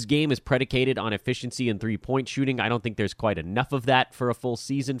 his game is predicated on efficiency and three-point shooting. I don't think there's quite enough of that for a full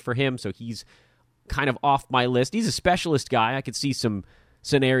season for him, so he's kind of off my list. He's a specialist guy. I could see some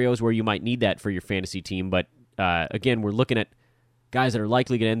scenarios where you might need that for your fantasy team, but again, we're looking at guys that are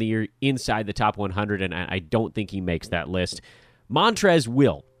likely going to end the year inside the top 100, and I don't think he makes that list. Montrezl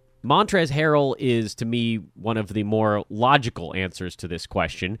Harrell is, to me, one of the more logical answers to this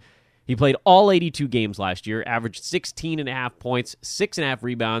question. He played all 82 games last year, averaged 16.5 points, 6.5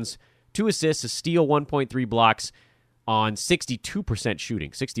 rebounds, 2 assists, a steal, 1.3 blocks on 62%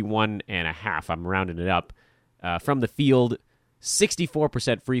 shooting, 61.5. I'm rounding it up. from the field,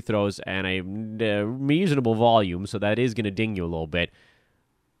 64% free throws, and a reasonable volume, so that is going to ding you a little bit.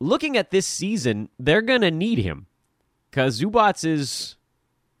 Looking at this season, they're going to need him because Zubac is,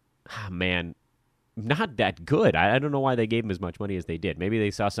 not that good. I don't know why they gave him as much money as they did. Maybe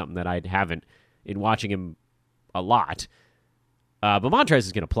they saw something that I haven't in watching him a lot. But Montrez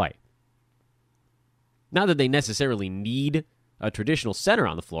is going to play. Not that they necessarily need a traditional center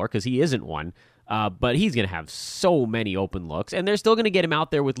on the floor, because he isn't one, but he's going to have so many open looks, and they're still going to get him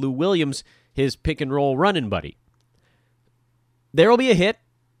out there with Lou Williams, his pick-and-roll running buddy. There will be a hit,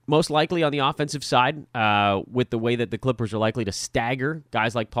 most likely on the offensive side, with the way that the Clippers are likely to stagger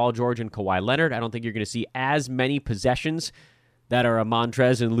guys like Paul George and Kawhi Leonard. I don't think you're going to see as many possessions that are a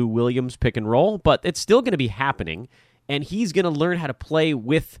Montrez and Lou Williams pick-and-roll, but it's still going to be happening, and he's going to learn how to play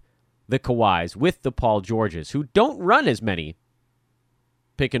with the Kawhis, with the Paul Georges, who don't run as many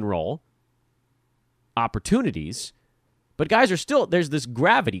pick-and-roll opportunities, but guys are still, there's this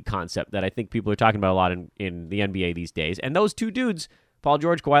gravity concept that I think people are talking about a lot in the NBA these days, and those two dudes, Paul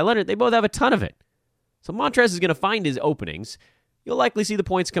George, Kawhi Leonard, they both have a ton of it. So Montrez is going to find his openings. You'll likely see the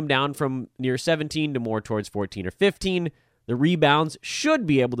points come down from near 17 to more towards 14 or 15. The rebounds should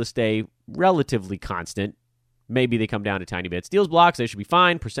be able to stay relatively constant. Maybe they come down a tiny bit. Steals, blocks, they should be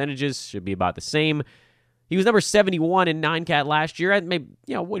fine. Percentages should be about the same. He was number 71 in 9-cat last year. I maybe,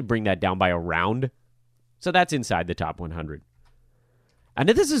 would bring that down by a round. So that's inside the top 100. And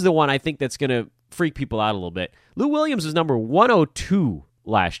this is the one I think that's going to freak people out a little bit. Lou Williams was number 102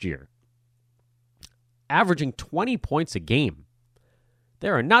 last year, averaging 20 points a game.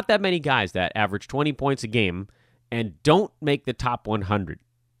 There are not that many guys that average 20 points a game and don't make the top 100.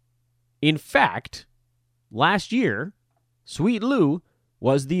 In fact, last year, Sweet Lou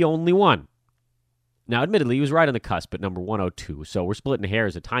was the only one. Now, admittedly, he was right on the cusp at number 102, so we're splitting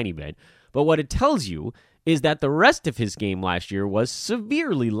hairs a tiny bit. But what it tells you is that the rest of his game last year was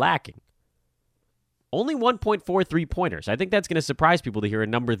severely lacking. Only 1.43 pointers. I think that's going to surprise people to hear a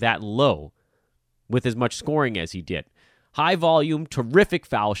number that low with as much scoring as he did. High volume, terrific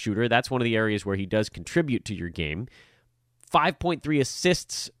foul shooter. That's one of the areas where he does contribute to your game. 5.3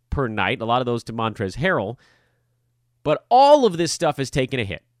 assists per night, a lot of those to Montrezl Harrell. But all of this stuff has taken a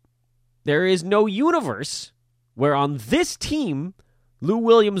hit. There is no universe where on this team, Lou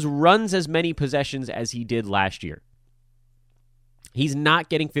Williams runs as many possessions as he did last year. He's not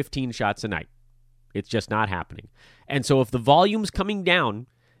getting 15 shots a night. It's just not happening. And so if the volume's coming down,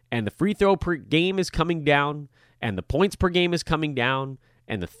 and the free throw per game is coming down, and the points per game is coming down,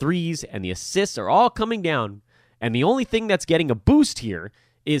 and the threes and the assists are all coming down, and the only thing that's getting a boost here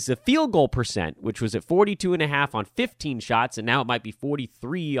is the field goal percent, which was at 42.5 on 15 shots, and now it might be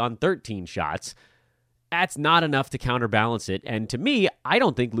 43 on 13 shots. That's not enough to counterbalance it. And to me, I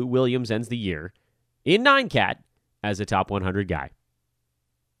don't think Lou Williams ends the year in 9-cat as a top 100 guy.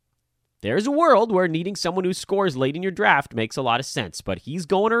 There's a world where needing someone who scores late in your draft makes a lot of sense, but he's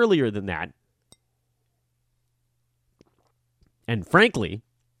going earlier than that. And frankly,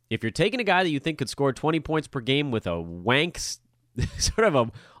 if you're taking a guy that you think could score 20 points per game with a wank sort of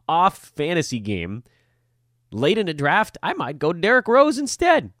a off fantasy game late in the draft, I might go Derrick Rose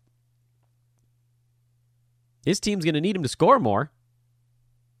instead. His team's going to need him to score more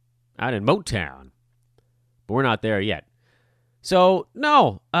out in Motown. But we're not there yet. So,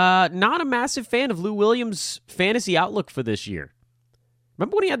 no, not a massive fan of Lou Williams' fantasy outlook for this year.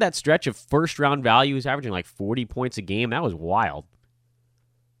 Remember when he had that stretch of first-round value? He was averaging like 40 points a game. That was wild.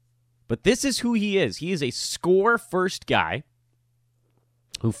 But this is who he is. He is a score-first guy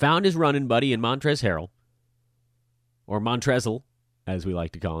who found his running buddy in Montrezl Harrell, or Montrezl, as we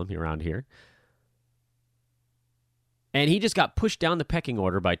like to call him around here. And he just got pushed down the pecking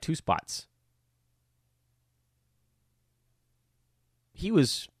order by 2 spots. He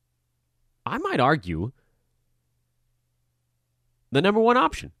was, I might argue, the number 1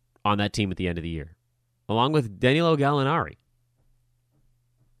 option on that team at the end of the year, along with Danilo Gallinari.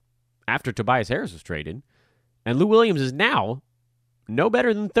 After Tobias Harris was traded, and Lou Williams is now no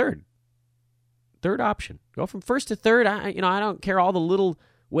better than third option. Go from first to third. I don't care all the little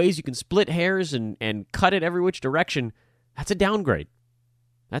ways you can split hairs and cut it every which direction. That's a downgrade.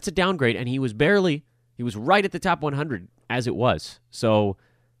 And he was right at the top 100 as it was. So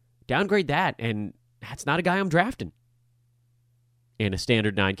downgrade that, and that's not a guy I'm drafting in a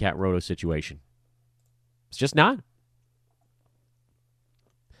standard 9-cat roto situation. It's just not.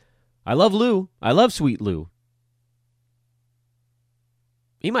 I love Lou. I love Sweet Lou.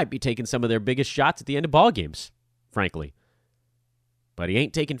 He might be taking some of their biggest shots at the end of ball games, frankly. But he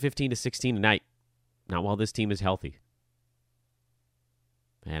ain't taking 15 to 16 a night. Not while this team is healthy.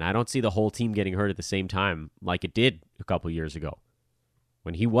 And I don't see the whole team getting hurt at the same time like it did a couple years ago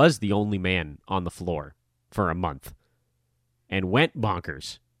when he was the only man on the floor for a month and went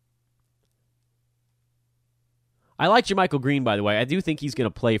bonkers. I like JaMychal Green, by the way. I do think he's going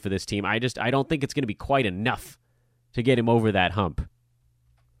to play for this team. I don't think it's going to be quite enough to get him over that hump.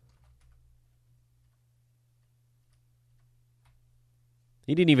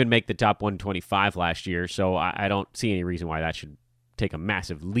 He didn't even make the top 125 last year, so I don't see any reason why that should take a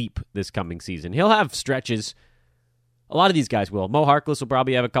massive leap this coming season. He'll have stretches. A lot of these guys will. Mo Harkless will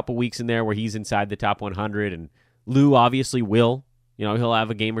probably have a couple weeks in there where he's inside the top 100, and Lou obviously will. He'll have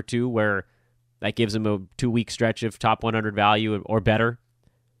a game or two where that gives him a 2-week stretch of top 100 value or better.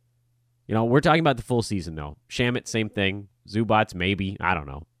 We're talking about the full season, though. Shamet, same thing. Zubats, maybe. I don't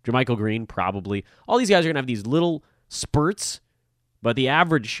know. JaMychal Green, probably. All these guys are going to have these little spurts, but the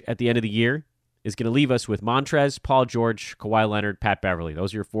average at the end of the year is going to leave us with Montrez, Paul George, Kawhi Leonard, Pat Beverly.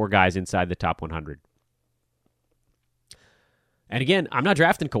 Those are your 4 guys inside the top 100. And again, I'm not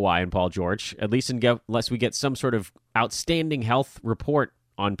drafting Kawhi and Paul George, at least unless we get some sort of outstanding health report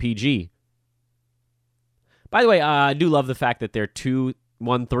on PG. By the way, I do love the fact that they're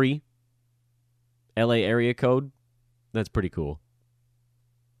 213 LA area code. That's pretty cool.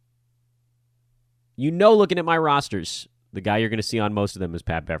 Looking at my rosters, the guy you're going to see on most of them is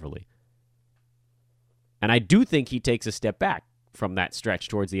Pat Beverly. And I do think he takes a step back from that stretch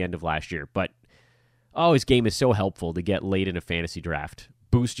towards the end of last year. But, his game is so helpful to get late in a fantasy draft.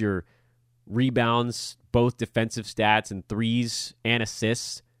 Boost your rebounds, both defensive stats and threes and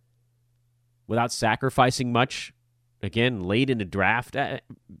assists without sacrificing much. Again, late in a draft,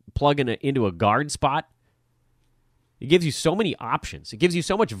 plugging it into a guard spot. It gives you so many options. It gives you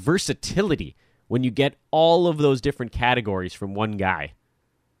so much versatility when you get all of those different categories from one guy.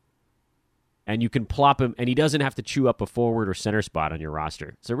 And you can plop him, and he doesn't have to chew up a forward or center spot on your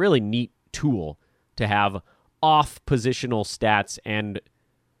roster. It's a really neat tool to have off-positional stats, and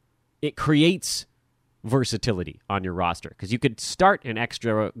it creates versatility on your roster because you could start an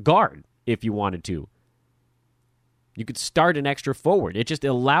extra guard if you wanted to. You could start an extra forward. It just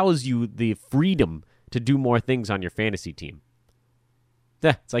allows you the freedom to do more things on your fantasy team.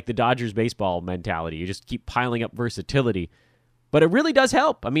 It's like the Dodgers baseball mentality. You just keep piling up versatility. But it really does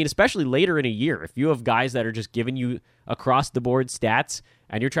help. I mean, especially later in a year. If you have guys that are just giving you across-the-board stats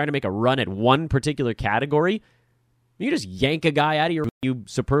and you're trying to make a run at one particular category, you just yank a guy out of your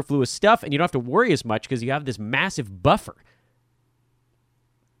superfluous stuff and you don't have to worry as much because you have this massive buffer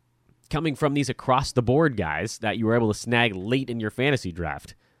coming from these across-the-board guys that you were able to snag late in your fantasy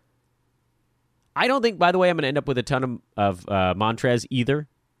draft. I don't think, by the way, I'm going to end up with a ton of Montrez either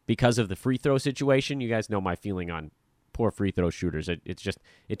because of the free throw situation. You guys know my feeling on poor free throw shooters.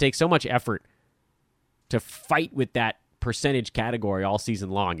 It takes so much effort to fight with that percentage category all season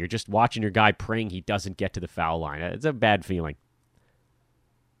long. You're just watching your guy praying he doesn't get to the foul line. It's a bad feeling.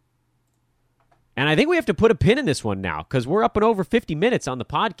 And I think we have to put a pin in this one now because we're up and over 50 minutes on the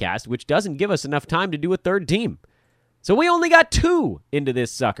podcast, which doesn't give us enough time to do a third team. So we only got 2 into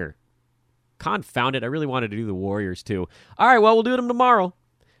this sucker. Confound it. I really wanted to do the Warriors too. All right, well, we'll do them tomorrow.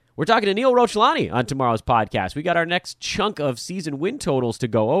 We're talking to Neil Rochlani on tomorrow's podcast. We got our next chunk of season win totals to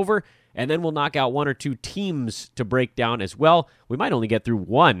go over, and then we'll knock out 1 or 2 teams to break down as well. We might only get through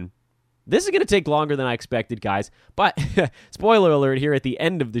 1. This is going to take longer than I expected, guys. But spoiler alert here at the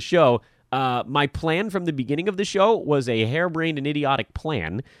end of the show, my plan from the beginning of the show was a harebrained and idiotic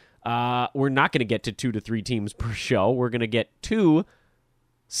plan. We're not going to get to 2 to 3 teams per show. We're going to get 2,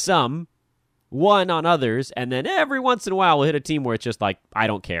 some, 1 on others, and then every once in a while we'll hit a team where it's just like, I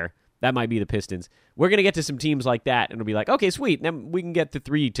don't care. That might be the Pistons. We're going to get to some teams like that, and it'll be like, okay, sweet, then we can get to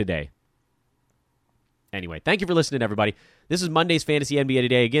 3 today. Anyway, thank you for listening, everybody. This is Monday's Fantasy NBA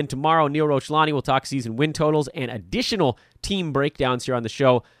Today. Again, tomorrow, Neil Rochlani will talk season win totals and additional team breakdowns here on the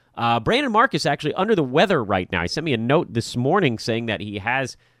show. Brandon Marcus actually under the weather right now. He sent me a note this morning saying that he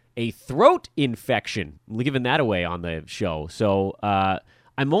has a throat infection. I'm giving that away on the show. So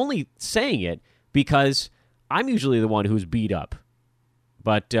I'm only saying it because I'm usually the one who's beat up.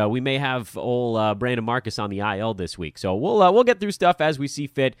 But we may have old Brandon Marcus on the IL this week. So we'll get through stuff as we see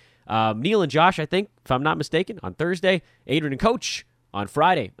fit. Neil and Josh, I think, if I'm not mistaken, on Thursday. Adrian and Coach on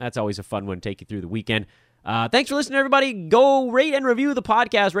Friday. That's always a fun one to take you through the weekend. Thanks for listening, everybody. Go rate and review the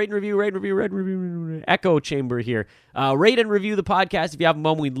podcast. Rate and review. Echo chamber here. Rate and review the podcast if you have a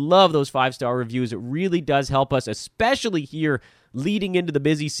moment. We love those 5-star reviews. It really does help us, especially here leading into the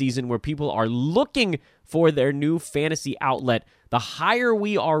busy season where people are looking for their new fantasy outlet. The higher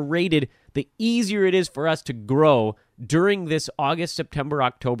we are rated, the easier it is for us to grow during this August, September,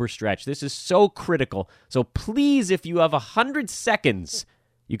 October stretch. This is so critical. So please, if you have 100 seconds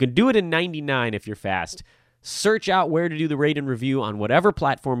You can do it in 99 if you're fast. Search out where to do the rate and review on whatever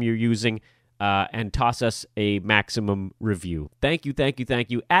platform you're using, and toss us a maximum review. Thank you.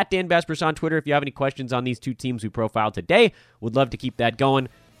 At Dan Besbris on Twitter, if you have any questions on these two teams we profiled today, would love to keep that going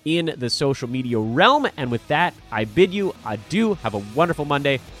in the social media realm. And with that, I bid you adieu. Have a wonderful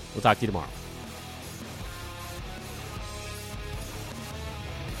Monday. We'll talk to you tomorrow.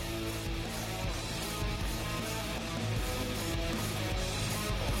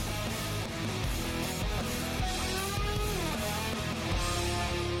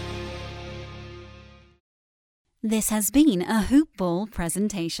 This has been a Hoop Ball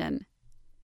presentation.